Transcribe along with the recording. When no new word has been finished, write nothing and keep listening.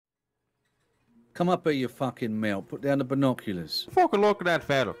Come up here, you fucking melt. Put down the binoculars. Fucking look at that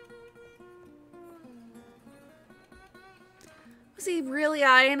fella. Was he really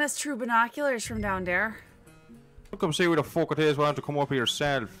eyeing us through binoculars from down there? Come see who the fuck it is. Why don't you come up here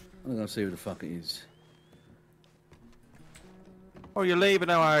yourself? I'm gonna see who the fuck it is. Oh, you're leaving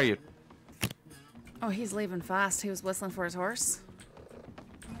now, are you? Oh, he's leaving fast. He was whistling for his horse.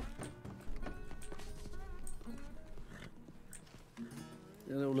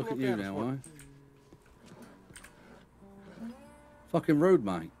 Yeah, they'll look at you now, eh? Fucking rude,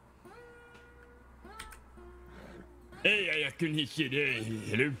 mate. Hey, I couldn't hear shit. Hey,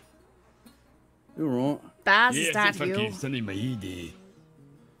 hello? You alright? Baz, Yeah, is that fucking you? something in my head.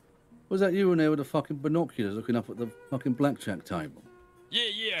 Was that you in there with the fucking binoculars looking up at the fucking blackjack table?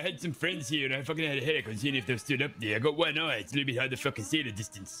 Yeah, I had some friends here and I fucking had a headache on seeing if they stood up there. I got one eye. It's a little bit hard to fucking see the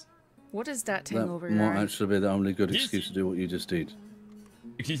distance. What is that thing That over your might eye? actually be the only good Yes. excuse to do what you just did.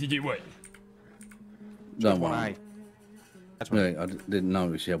 Excuse me, do what? Don't One worry. eye. That's one. Yeah, I didn't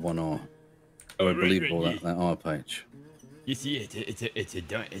notice you had one eye. Oh, Very believable, right, that eye patch. You see, it's a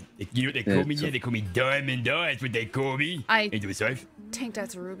diamond. You know what they Yeah, call me? it's Yeah, a- they call me Diamond Eye. That's what they call me. Into a safe. think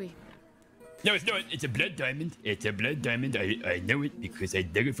that's a ruby. No, it's not. It's a blood diamond. It's a blood diamond. I know it because I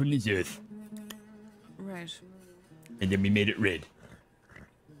dug it from the earth. Right. And then we made it red.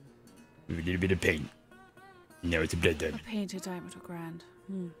 With a little bit of paint. Now it's a blood A diamond. painted diamond, oh grand.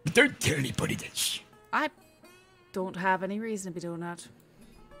 But don't tell anybody that shit. I don't have any reason to be doing that.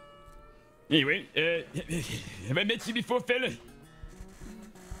 Anyway, have I met you before, fella?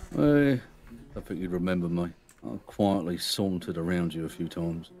 I think you'd remember me. I quietly sauntered around you a few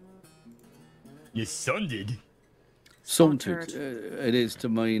times. You sounded. Sauntered. Sauntered. It is to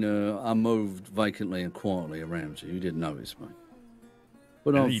mean I moved vacantly and quietly around you. You didn't notice me.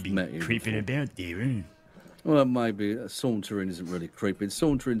 But Oh, I've you've been met you. creeping before. about there, eh? Well, maybe sauntering isn't really creeping.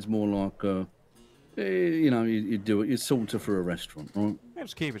 Sauntering's more like, you do it. You saunter through a restaurant, right? Yeah,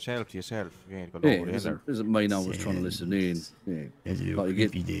 just keep yourself to yourself. You ain't got Yeah, nobody in there. doesn't mean I was trying to listen in. Yeah. That's a little Like you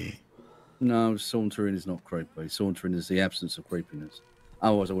get- creepy there. No, sauntering is not creepy. Sauntering is the absence of creepiness.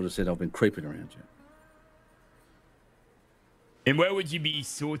 Otherwise, I would have said I've been creeping around you. And why would you be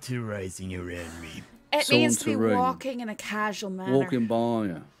sauterizing around me? It means to be Sauntering. walking in a casual manner. Walking by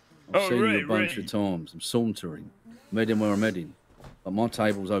you. I've Oh, seen you a right, bunch right. of times. I'm sauntering. I'm heading where I'm heading. But my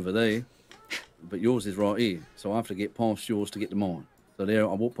table's over there, but yours is right here. So I have to get past yours to get to mine. So there,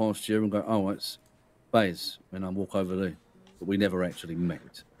 I walk past you and go, oh, it's Bazz, and I walk over there. But we never actually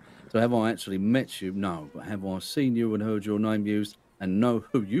met. So have I actually met you? No. But have I seen you and heard your name used and know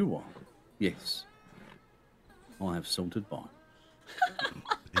who you are? Yes. I have sauntered by.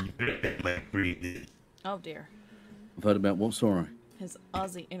 Oh dear. I've heard about what? Sorry. His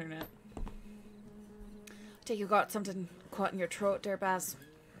Aussie internet. I think you got something caught in your throat there, Baz.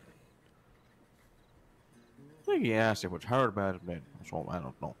 I think he asked if it's heard about it, then. So I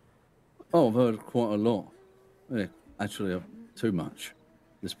don't know. Oh, I've heard quite a lot. Yeah, actually, too much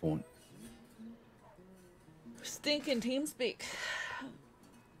at this point. Stinking team speak.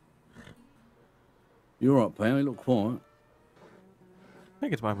 You're right, pal. You look quiet. I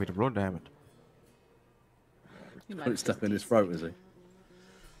think it's might be the blood diamond. You Got it stuck in his throat, is he?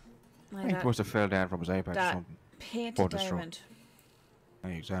 I think it must have fell down from his iPad or that something. painted Bought his throat. diamond. Yeah,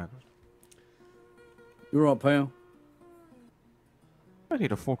 exactly. You're right, pal. I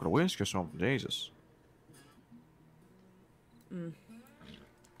need a fucking whisk or something, Jesus.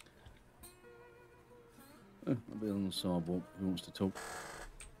 I'll be on the sidewalk. Who wants to talk?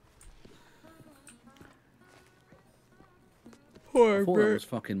 Poor I thought that was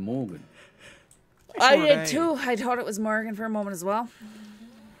fucking Morgan. I Sure did they- too. I thought it was Morgan for a moment as well.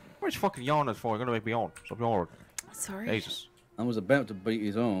 Where's fucking yawning for? You're gonna make me yawn. Stop yawning. Sorry. Jesus. I was about to beat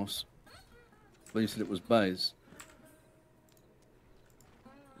his ass, but he said it was Bazz.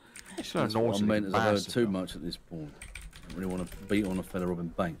 It's so That's what I naughty. meant is I've heard bastard, too though. much at this point. I don't really want to beat on a fella robbing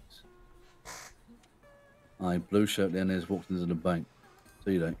banks. Aye, blue shirt down there's walked into the bank.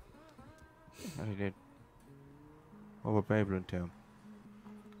 See that? Yeah, he did. Over Babel in town.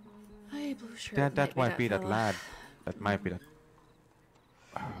 Hey, blue shirt. That might be that fella. lad. That might be that.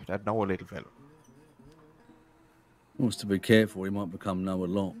 That Noah little fella. Wants to be careful. He might become Noah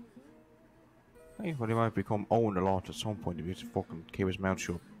Lot. Hey, well, he might become owned a lot at some point if he just fucking keep his mouth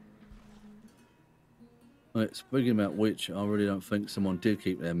shut. Right, speaking about which, I really don't think someone did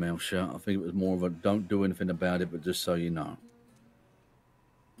keep their mouth shut. I think it was more of a don't do anything about it, but just so you know.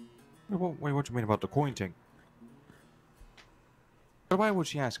 Wait, what do you mean about the coin thing? But why would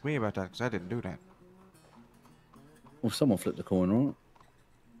she ask me about that? Because I didn't do that. Well, someone flipped the coin, right?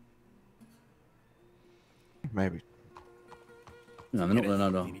 Maybe. No, they're not going to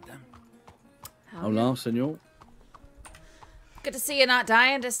know. Hola, senor. Good to see you not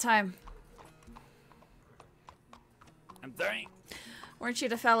dying this time. I'm sorry. Weren't you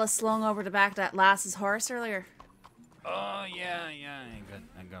the fella slung over the back of that lass's horse earlier? Oh yeah.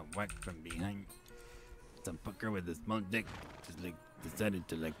 I got whacked from behind. Some fucker with a small dick just like decided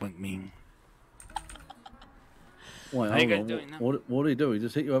to like whack me. Wait, How you hold guys on. doing now? What did he do? He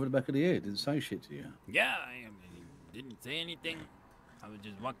just hit you over the back of the head. Didn't say shit to you. Yeah, I mean, didn't say anything. I was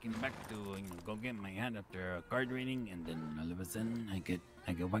just walking back to go get my hat after a card reading, and then all of a sudden I get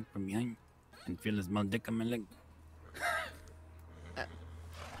whacked from behind and feel a small dick on my leg.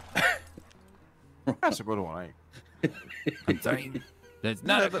 That's a good one, eh? I'm sorry. That's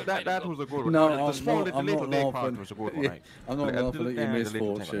not a good way to that go. was a good one. No, the I'm small not, little dick part laughing. was a good one, Yeah, eh? I'm not laughing at your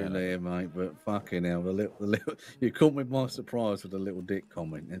misfortune there, mate. But fucking hell, the little, you caught me by surprise with the little dick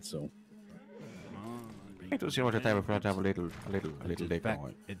comment. That's all. It doesn't seem like a time for us to have a little dick fact.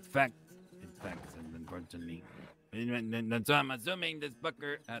 on. It's facts, unfortunately. And so I'm assuming this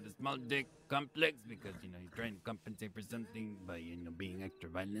fucker had a small dick complex because he's trying to compensate for something by being extra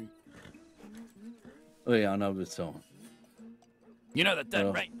violent. Oh yeah, I know the time. You know the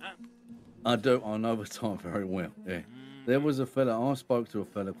time, right? Huh? I do. I know the time very well. Yeah. There was a fella. I spoke to a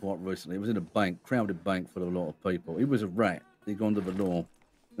fella quite recently. It was in a bank, crowded bank full of a lot of people. He was a rat. He'd gone to the door,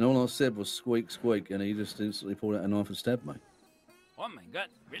 and all I said was squeak, squeak, and he just instantly pulled out a knife and stabbed me. Oh my god,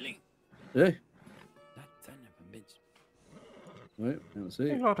 really? Yeah. That son of a bitch. Right. That's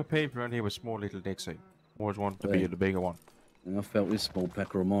There's it. a lot of people around here with small little dicks, eh? Always want to be the bigger one. And I felt this small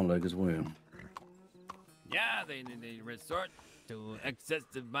pecker on my leg as well. Yeah, they resort to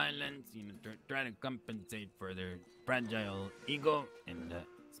excessive violence, try to compensate for their fragile ego and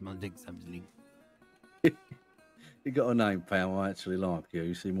small dicks, obviously. You got a name, pal. I actually like you.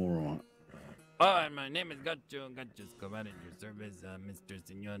 You seem all right. Oh, and my name is Gaucho. Gaucho Escobar at your service, Mr.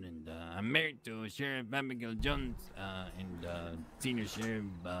 Senor, and I'm married to Sheriff Abigail Jones, and Senior Sheriff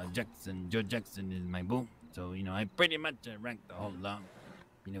Jackson. Joe Jackson is my boo. So, I pretty much rank the whole law.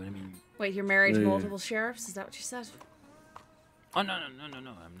 You know what I mean? Wait, you're married to Yeah. multiple sheriffs? Is that what you said? Oh, no.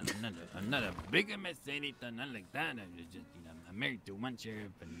 I'm not a bigamist, anything, not like that. I'm just, I'm married to one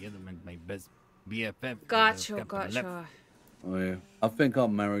sheriff, and the other one's my best BFF. Gotcha. Oh yeah. I think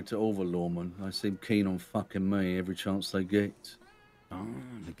I'm married to all the lawmen. They seem keen on fucking me every chance they get. Oh,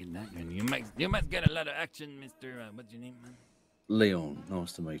 look at that. And you must get a lot of action, Mr. What's your name, man? Leon,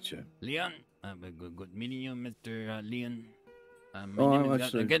 nice to meet you. Leon. Good meeting you, Mr. Leon. My Oh, name is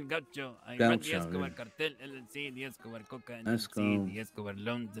actually, again Gaucho. I run the Gaucho, Escobar yeah. Cartel LLC, the Escobar Coca Esco. LLC, the Escobar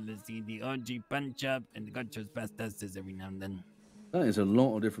Loans LLC, the OG Punch Up, and the Gaucho's Fast Asses every now and then. That is a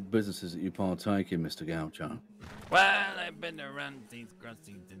lot of different businesses that you partake in, Mr. Gaucho. Well, I've been around these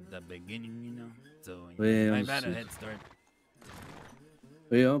crossings since the beginning, so Well, I've had a shit. head start.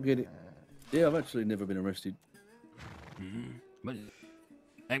 Yeah, I'll get it. Yeah, I've actually never been arrested. But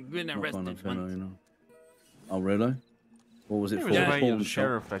I've been Not kind arrested of fellow, once. Oh, really? What was it He for? was A a pawn the shop?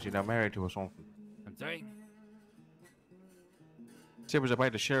 sheriff that you're married to or something. I'm sorry? Say it was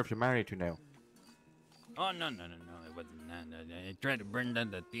about the sheriff you're married to now. Oh, no. It wasn't that. I tried to burn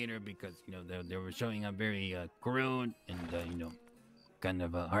down the theater because, they were showing a very crude and, kind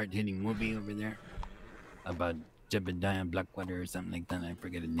of a hard-hitting movie over there about Jebediah Blackwater or something like that. I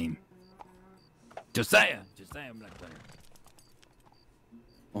forget his name. Josiah Blackwater.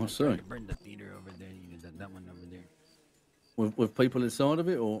 I I see. tried to burn the theater over there, that one over there. With people inside of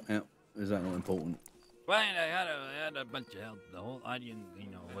it, or out? Is that not important? Well, I had a bunch of help. The whole audience,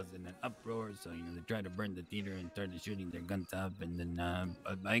 was in an uproar. So, they tried to burn the theater and started shooting their guns up. And then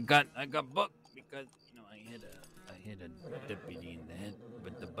I got booked because, I hit a deputy in the head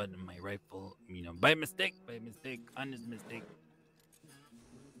with the butt of my rifle. By mistake, honest mistake.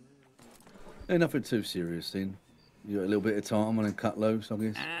 Yeah, nothing too serious then. You got a little bit of time and then cut loose, I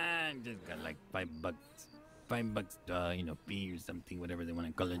guess. I just got like $5. $5, fee or something, whatever they want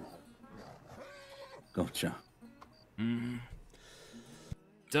to call it. Gotcha.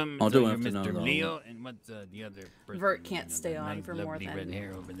 So I do you're have to know, Mr. though. Leo, and what's the other person? Vert can't stay the on nice, for more lovely than red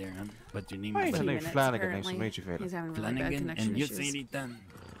hair over there, huh? What's your name? Hey, buddy? my 2 name's minutes, Flanagan. Nice to apparently. meet you, fella. He's having really bad Flanagan, connection and you, issues. Señorita?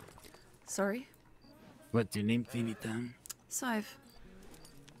 Sorry? What's your name, Señorita? Scythe.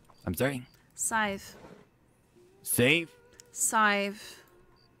 I'm sorry? Scythe. Save? Scythe.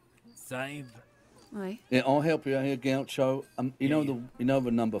 Save? Wait. Yeah, I'll help you out here, Gaucho. You know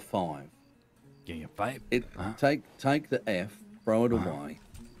the number 5. Yeah, you're 5? It take the F, throw it away,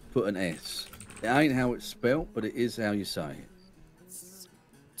 put an S. It ain't how it's spelt, but it is how you say it.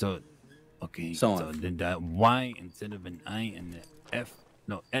 So, okay. Scythe. So then that Y instead of an I and the F,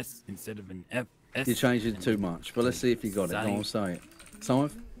 no, S instead of an F, S. You changed it too much, but let's see if you got it. Go on, say it.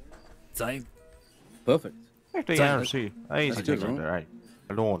 Scythe? Scythe? Perfect. Actually, So- yeah, see. I easy That's things good, like that, right?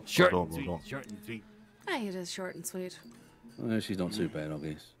 Alone. Short alone, and sweet. alone. Short and sweet. Aye, it is short and sweet. She's not too bad, I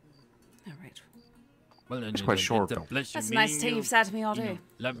guess. All right. Well, It's quite short, it's a though. pleasure That's a nice meeting thing you. you've said to me all You know, day.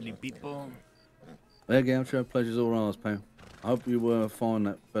 lovely people. Well, Gaucho, pleasure's all ours, pal. I hope you find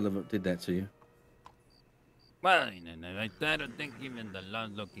that fella that did that to you. Well, I don't think even the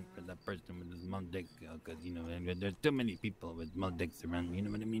law's looking for that person with the small dick, because, and there's too many people with small dicks around, you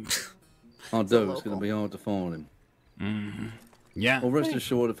know what I mean? I a do. It's local. going to be hard to find him. Mm-hmm. Yeah. Well, rest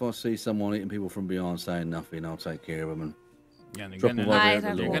assured, if I see someone eating people from beyond saying nothing, I'll take care of them. And Yeah, they're drop gonna, them over Aye, there that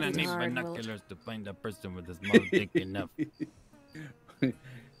at the they're won't law. gonna be need hard, will it? binoculars to find a person with a small dick enough.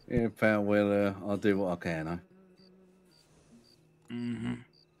 Yeah, pal, well, I'll do what I can, eh? Mm-hmm.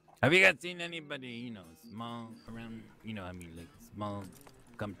 Have you guys seen anybody, small around, like small,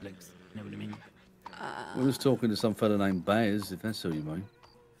 complex, you know what I mean? We was talking to some fella named Bazz, if that's who you mean.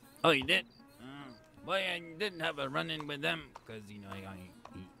 Oh, you did? Boy, I didn't have a run-in with them, because,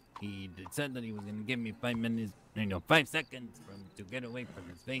 he said that he was going to give me 5 minutes, 5 seconds to get away from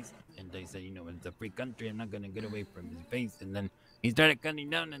his face. And they said, it's a free country, I'm not going to get away from his face. And then he started cutting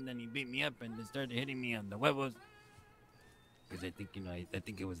down, and then he beat me up, and they started hitting me on the huevos. Because I think, I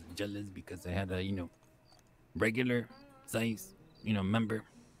think it was jealous because I had a, regular size, member.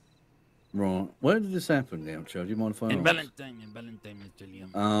 Right. Where did this happen, Gaucho? Do you mind if I In ask? Valentine, Mr. Liam.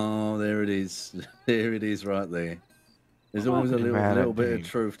 Oh, there it is. There it is right there. There's always a Fucking little bit of Valentine.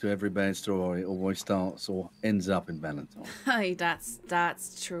 truth to every bad story. It always starts or ends up in Valentine. Aye,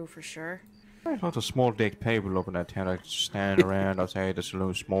 that's true for sure. Lots of small dick people up in that town, like standing around outside the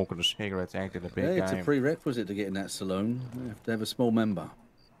saloon smoking the cigarettes, acting a Yeah, big it's a game. prerequisite to get in that saloon. You have to have a small member.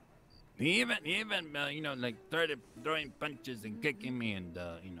 He even like started throwing punches and kicking me and,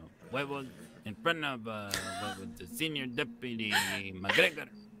 huevos in front of, what was the senior deputy McGregor.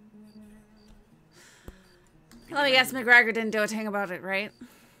 Let me guess, McGregor didn't do a thing about it, right?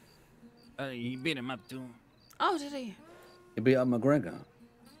 He beat him up too. Oh, did he? He beat up McGregor.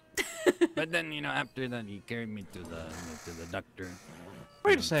 But then, after that, he carried me to the doctor.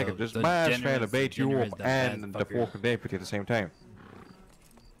 Wait a second, this Bazz fella beat you generous up that and Bazz the fucker. fucking deputy at the same time.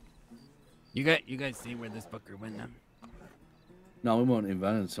 You guys see where this fucker went now? No, we weren't in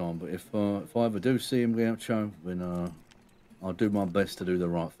Valentine, but if I ever do see him, Gaucho, then I'll do my best to do the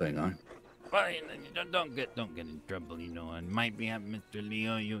right thing, eh? Well, don't get in trouble, and might be have Mr.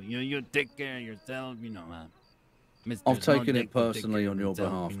 Leo. You take care of yourself, Mr. I've Small taken Dick it will take personally care on of your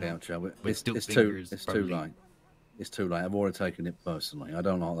himself, behalf, Gaucho. with It's two too fingers, it's probably. too late. It's too late. I've already taken it personally. I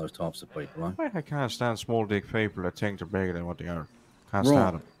don't like those types of people, eh? Wait, I can't stand small dick people that think they're bigger than what they are. Can't Right.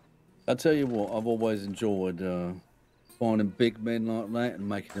 stand them. I tell you what, I've always enjoyed finding big men like that and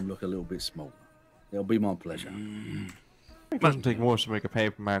making them look a little bit smaller. It'll be my pleasure. It doesn't take much to make a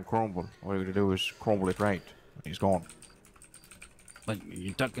paper man crumble. All you gotta do is crumble it right. And he's gone. But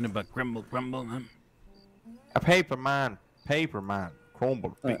you're talking about crumble, huh? A paper man,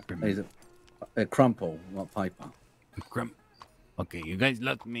 crumble. He's a crumple, like paper. Okay, you guys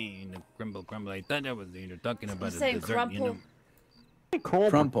left me in the crumble. I thought that was talking about You a saying dessert, crumple? Crumble.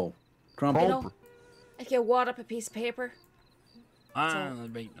 Crumple. Crumple. You know, like you wad up a piece of paper. Ah,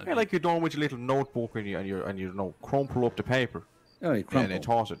 right. Yeah, like you're done with your little notebook and you crumple up the paper Oh, you and crumple. then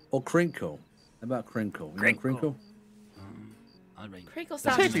toss it. Or crinkle. How about crinkle? You know crinkle? All right. Crinkle I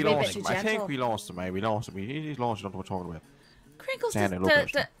sounds think a we wee bit lost too him. I think gentle. we lost him, mate. We lost him. He's lost. I don't know what we're talking about. Crinkles, Standing up or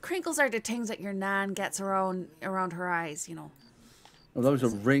the crinkles are the things that your nan gets around her eyes, Oh, those are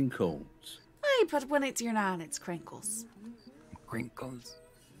wrinkles. Aye, but when it's your nan, it's crinkles. Crinkles.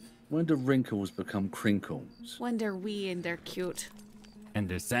 When do wrinkles become crinkles? When they're wee and they're cute. And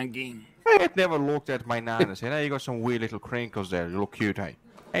they're sagging. I had never looked at my nan and said, "Hey, you got some weird little crinkles there. You look cute, hey."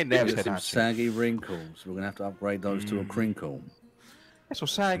 I never There's said some that. saggy wrinkles. We're going to have to upgrade those to a crinkle. Yeah, so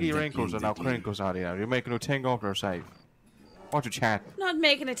saggy Exactly, wrinkles are now exactly. crinkles, are they now? You're making a thing up there, safe. What you chatting? Not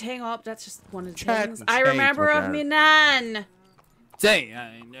making a thing up, that's just one of the Chat things and I skate, remember what of you me are. nan. Say,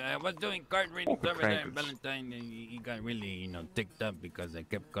 I was doing card readings Fucking over there in crankers. Valentine, and he got really, ticked up because I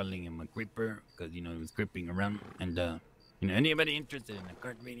kept calling him a creeper because, he was creeping around. And, anybody interested in a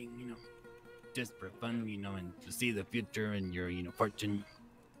card reading, just for fun, and to see the future and your, fortune.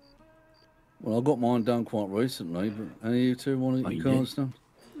 Well, I got mine done quite recently, but any of you two want to Oh, get you your did? cards done?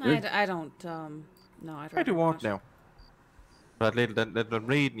 I don't, no, I don't. Where do you want that. now? That little that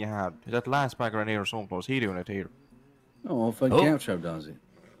reading you had. Is that last back around here or something? Was he doing it here? Oh, I think Oh. Gaucho does it.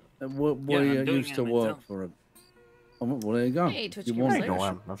 Where Yeah, I'm you doing used it to work myself. for a... Oh, well, there you go. Hey, Twitch you Games want I Later.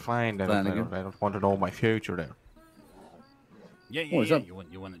 know I'm fine. I Flanagan. don't want to know my future there. Yeah, What is yeah. that? You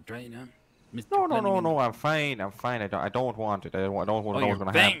want to try it, huh? Mr. No, Flanagan? I'm fine. I'm fine. I don't want it. I don't want Oh, to know what's you're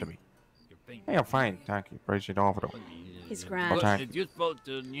going to happen to fine. me. You're paint? Hey, I'm fine, thank you. Appreciate the offer though. He's grand. Okay. It's useful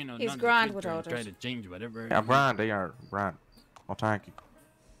to, you know, He's know the grand future and without try it. to change whatever. Yeah, I'm grand, they are grand. Oh, thank you.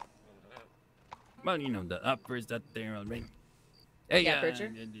 Well, you know, the uppers out there already. Hey, Yeah, Bridger?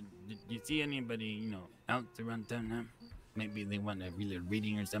 did you see anybody, you know, out around town now? Maybe they want a real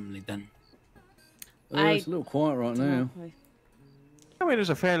reading or something like that. It's a little quiet right now. I mean, there's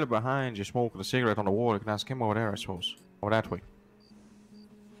a fella behind you smoking a cigarette on the wall. You can ask him over there, I suppose. Over that way.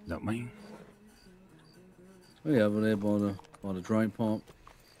 Don't mind. Yeah, over there by the drain pipe.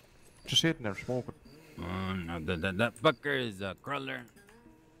 Just sitting there smoking. Oh, no, that fucker is a crawler.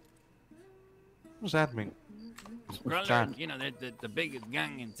 What does that mean? Crawler, that? you know, they're the biggest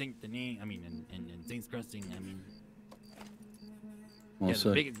gang in St. Denis. I mean, in Saints Crossing. I mean, yeah,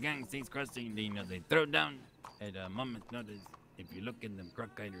 the biggest gang in Saints Crossing. They, you know, they throw down at a moment's notice. If you look in them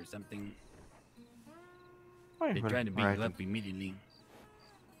crockite or something, they try to beat you up immediately.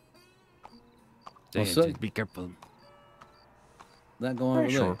 So yeah, just be careful. That guy over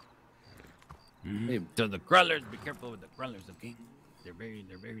there. Hey. So the crawlers, be careful with the crawlers, okay? They're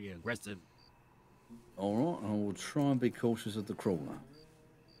very aggressive. All right, I will try and be cautious of the crawler.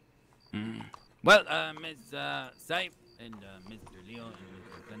 Well, Miss Sadhbh and Mr. Leo and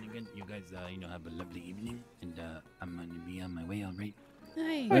Mr. Flanagan, you guys, you know, have a lovely evening, and I'm gonna be on my way, all right?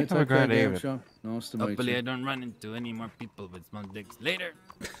 Hey. Hey, have a grand evening. Gaucho. Nice to meet Hopefully, you. I don't run into any more people with small dicks later.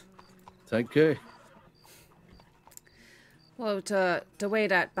 Take care. Well, the way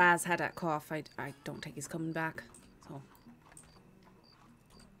that Bazz had that cough, I don't think he's coming back.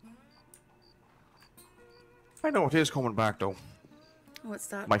 So I know it is coming back though. what's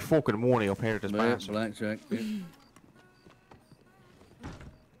that? My fucking money up here at this bastard. Blackjack.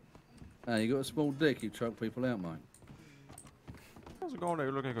 Hey, you got a small dick, you choke people out, mate. How's it going there?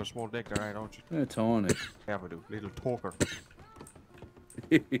 You look like a small dick there, don't you? They're tiny. Yeah, we do. Little talker.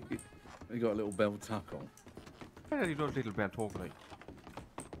 You got a little bell tuck on. Yeah, you look little bent talker like.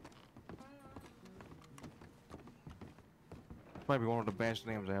 Maybe one of the best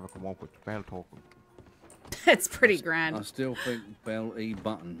names I ever come up with. Bell talker. It's pretty I grand. still think Bell E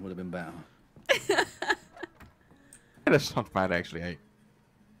Button would have been better. That's not bad actually, eh?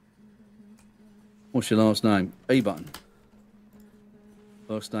 What's your last name? E Button.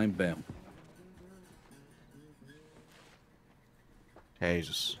 First name Bell.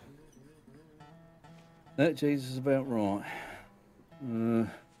 Jesus. That Jesus is about right.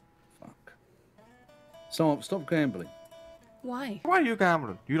 Fuck. Stop gambling. Why? Why are you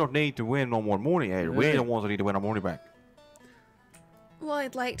gambling? You don't need to win no more money, eh? We're the ones that need to win our money back. Well,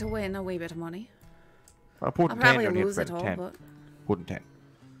 I'd like to win a wee bit of money. I'll put I'll 10 probably down here lose for it all, 10. but Putting 10.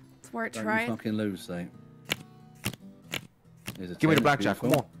 it's worth Don't you trying. fucking lose, say. Give me the blackjack,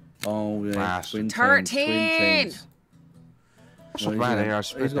 come on. Oh, yeah. Bastard. Twin 13! tens. That's not bad, eh? I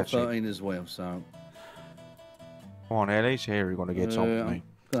split He's got that shit. 13 as well, so. Come on, Eddie's here. You're going to get something,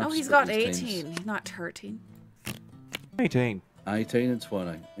 eh? Oh, he's got 18. He's not 13. 18. 18 and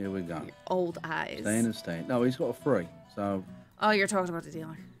 20. Here we go. Old eyes. 10 and 10. No, he's got a 3. So, Oh, you're talking about the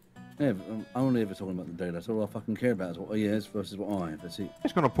dealer. yeah, I'm only ever talking about the deal. That's all I fucking care about is what he has versus what I have. That's it.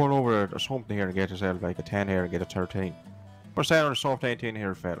 He's going to pull over or something here and get yourself like a 10 here and get a 13. We're selling on a soft 18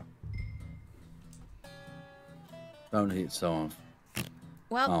 here, fella. Don't hit soft.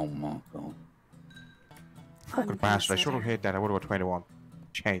 Well, Oh my god. Fucking bastard. I should have hit that. I would have got 21.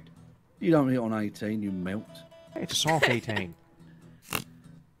 Shade. You don't hit on 18, you melt. Hey, it's a soft 18. oh,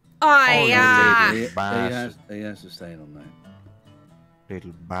 no, yeah. lady. Bastard. He has to stand on that.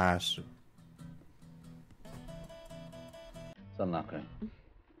 Little bastard. It's unlucky.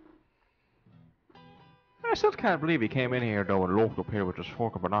 I still can't believe he came in here though and looked up here with his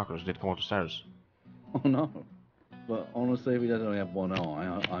fucking binoculars and did come up the stairs. Oh no. But honestly, if he doesn't only have one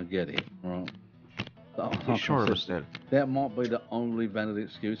eye, I get it, right? But He's sure of it still. that might be the only valid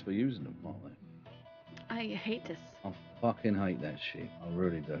excuse for using them, might they? I hate this. I fucking hate that shit. I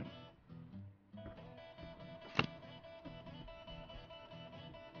really do.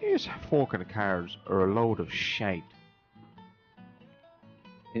 These fucking cars are a load of shite.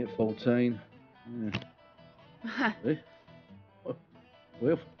 Hit 14. Yeah. Eh?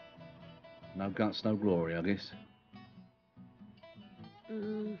 Well, no guts, no glory, I guess.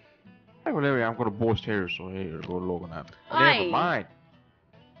 Hey, well, anyway, I'm gonna bust here, so here, go looking at it. Aye. Never mind.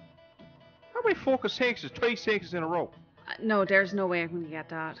 How many fucking sixes? 3 sixes in a row. No, there's no way I'm going to get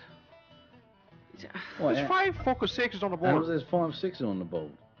that. What, There's 5 fucking sixes on the board. there's 5 6 on the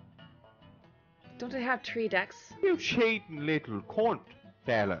board. Don't they have 3 decks? You cheating little cunt,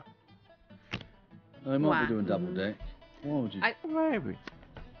 fella. They might Wow. be doing double deck. Why would you? Maybe.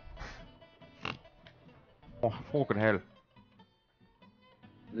 Oh, fucking hell.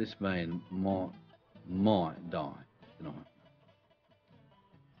 This man might die tonight.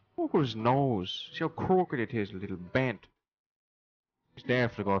 Look at his nose. See how crooked it is, a little bent. He's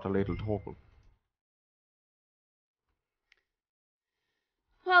definitely got a little tuckle.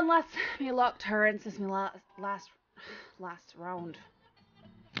 Well, unless me locked her in since me last round.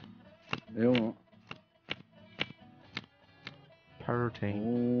 Yeah, all right.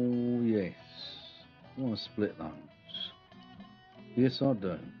 13. Oh, yes. I want to split those. Yes, I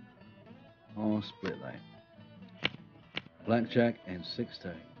do. I'll split that. Blackjack and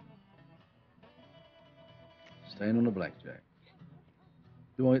 16. Staying on the blackjack.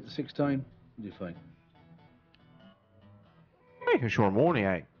 Do I hit the 16? What do you think? You can show money,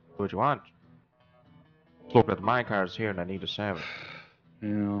 eh? Do what you want. Look at my cards here and I need a 7. Yeah,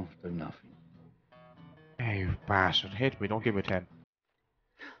 I'll do nothing. Hey, you bastard. Hit me, don't give me 10.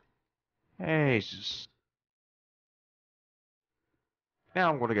 Jesus.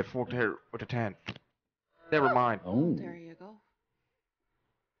 Now I'm gonna get fucked here with a 10. Never mind. Oh, There you go.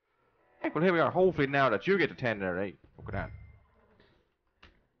 Heck, well, here we are. Hopefully now that you get the 10 there, eh? Look at that.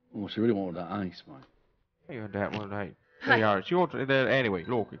 oh, she really wanted that ace, mate. Hey, you that one, right? There you are. She won't, anyway,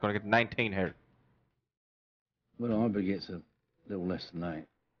 look, you're gonna get 19 here. Well, I hope he gets a little less than that.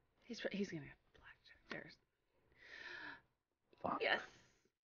 He's gonna get blackjack. There's. Fuck. Yes.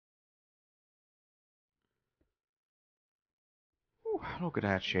 Ooh, look at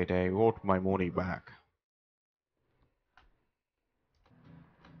that shit, eh? Want my money back.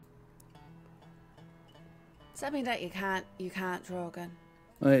 Does that mean that you can't draw again?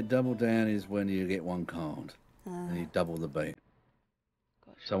 Hey, double down is when you get one card and you double the bet.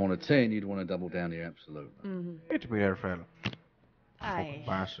 Gotcha. So on a 10, you'd want to double down your absolute. Mm-hmm. Hit me there, fella. Aye. Fucking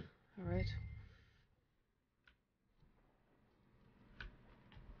bastard. All right.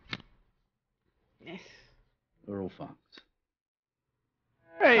 We're all fucked.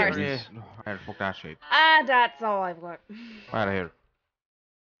 Hey, Cards. yeah. No, I fuck that shit. Ah, that's all I've got. Out of here.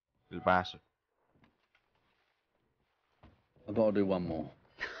 Little bastard. I've got to do one more.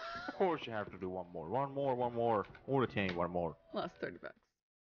 Of course you have to do one more. One more. All the time, one more. Lost $30.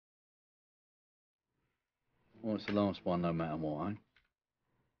 Well, it's the last one, no matter what, eh?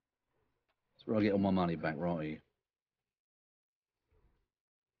 That's where I get all my money back right here.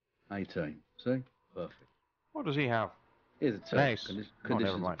 18. See? Perfect. What does he have? Here's a 2. Nice. Conditions never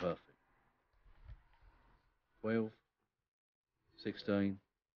are mind. perfect. 12. 16.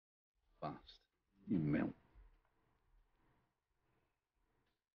 Bust. You melt.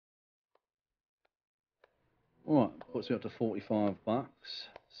 Alright, puts me up to $45.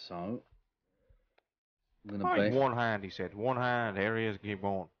 So, I'm going to Right, bet. one hand, he said. One hand. There he is. Keep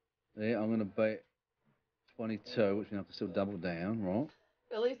going. Yeah, I'm going to bet 22, which means I have to still double down, right?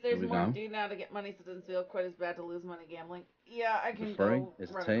 At least There there's we more go. to do now to get money, so it doesn't feel quite as bad to lose money gambling. Yeah, I can The 3, go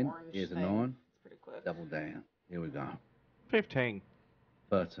there's a run 10, an orange here's a thing. 9, It's pretty quick. double down. Here we go. 15.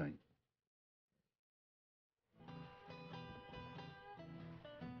 13.